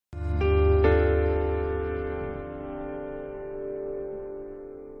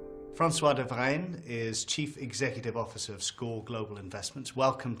Francois de Varenne is Chief Executive Officer of SCOR Global Investments.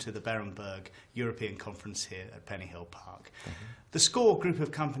 Welcome to the Berenberg European Conference here at Penny Hill Park. The SCOR group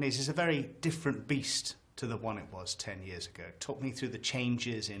of companies is a very different beast to the one it was 10 years ago. Talk me through the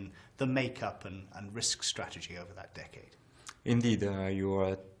changes in the makeup and risk strategy over that decade. Indeed, you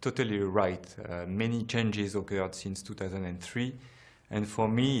are totally right. Many changes occurred since 2003. And for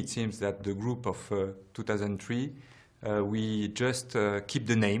me, it seems that the group of 2003, we just keep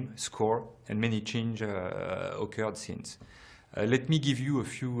the name, SCOR, and many changes occurred since. Let me give you a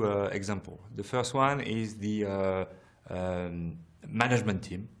few examples. The first one is the management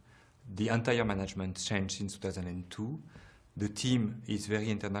team. The entire management changed since 2002. The team is very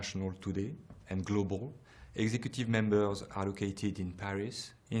international today and global. Executive members are located in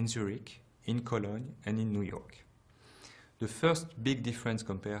Paris, in Zurich, in Cologne, and in New York. The first big difference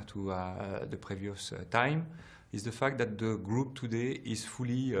compared to the previous time is the fact that the group today is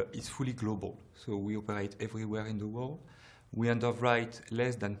fully global. So we operate everywhere in the world. We underwrite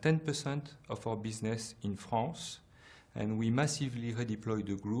less than 10% of our business in France, and we massively redeploy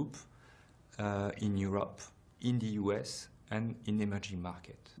the group in Europe, in the US, and in emerging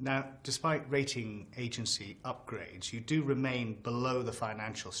markets. Now, despite rating agency upgrades, you do remain below the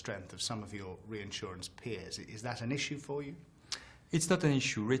financial strength of some of your reinsurance peers. Is that an issue for you? It's not an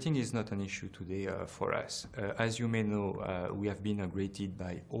issue. Rating is not an issue today for us. As you may know, we have been upgraded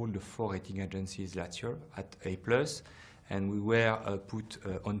by all the 4 rating agencies last year at A+, and we were put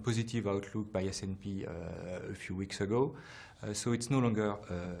on positive outlook by S&P a few weeks ago. So it's no longer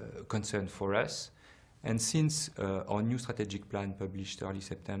a concern for us. And since our new strategic plan published early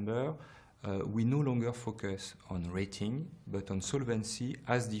September, we no longer focus on rating, but on solvency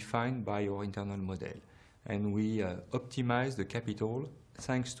as defined by our internal model. And we optimize the capital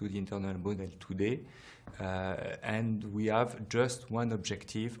thanks to the internal model today. And we have just one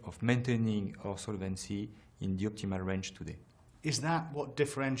objective of maintaining our solvency in the optimal range today. Is that what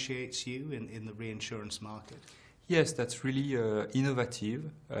differentiates you in the reinsurance market? Yes, that's really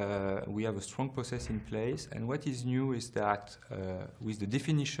innovative. We have a strong process in place, and what is new is that with the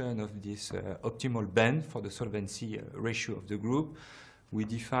definition of this optimal band for the solvency ratio of the group, we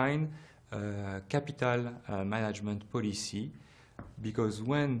define capital management policy, because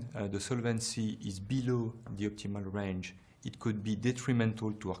when the solvency is below the optimal range, it could be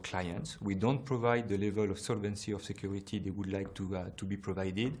detrimental to our clients. We don't provide the level of solvency of security they would like to be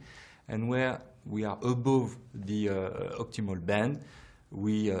provided. And where we are above the optimal band,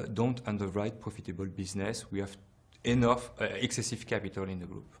 we don't underwrite profitable business. We have enough excessive capital in the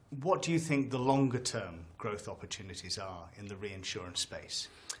group. What do you think the longer-term growth opportunities are in the reinsurance space?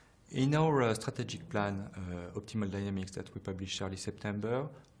 In our strategic plan, Optimal Dynamics, that we published early September,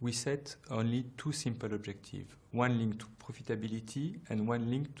 we set only 2 simple objectives, one linked to profitability and one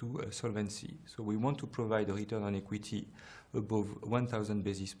linked to solvency. So we want to provide a return on equity above 1,000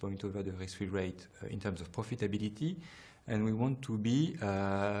 basis points over the risk-free rate in terms of profitability, and we want to be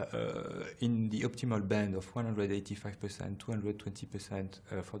in the optimal band of 185%,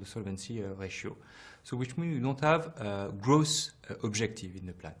 220% for the solvency ratio. So which means we don't have a growth objective in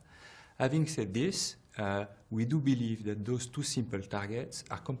the plan. Having said this, we do believe that those 2 simple targets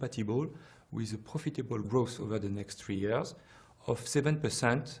are compatible with a profitable growth over the next 3 years of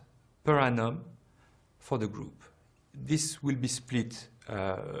 7% per annum for the group. This will be split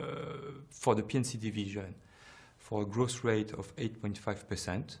for the P&C division for a growth rate of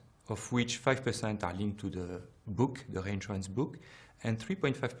 8.5%, of which 5% are linked to the book, the reinsurance book, and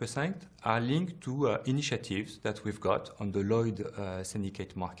 3.5% are linked to initiatives that we've got on the Lloyd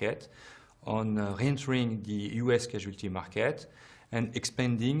syndicate market, on re-entering the US casualty market, and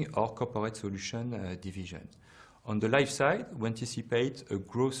expanding our corporate solution division. On the life side, we anticipate a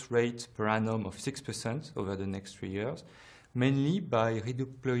growth rate per annum of 6% over the next 3 years, mainly by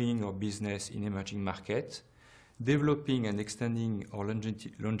redeploying our business in emerging markets, developing and extending our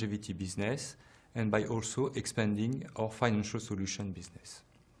longevity business, and by also expanding our financial solution business.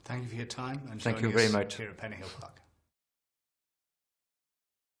 Thank you for your time and Thank joining you very us much here at Penny Hill Park.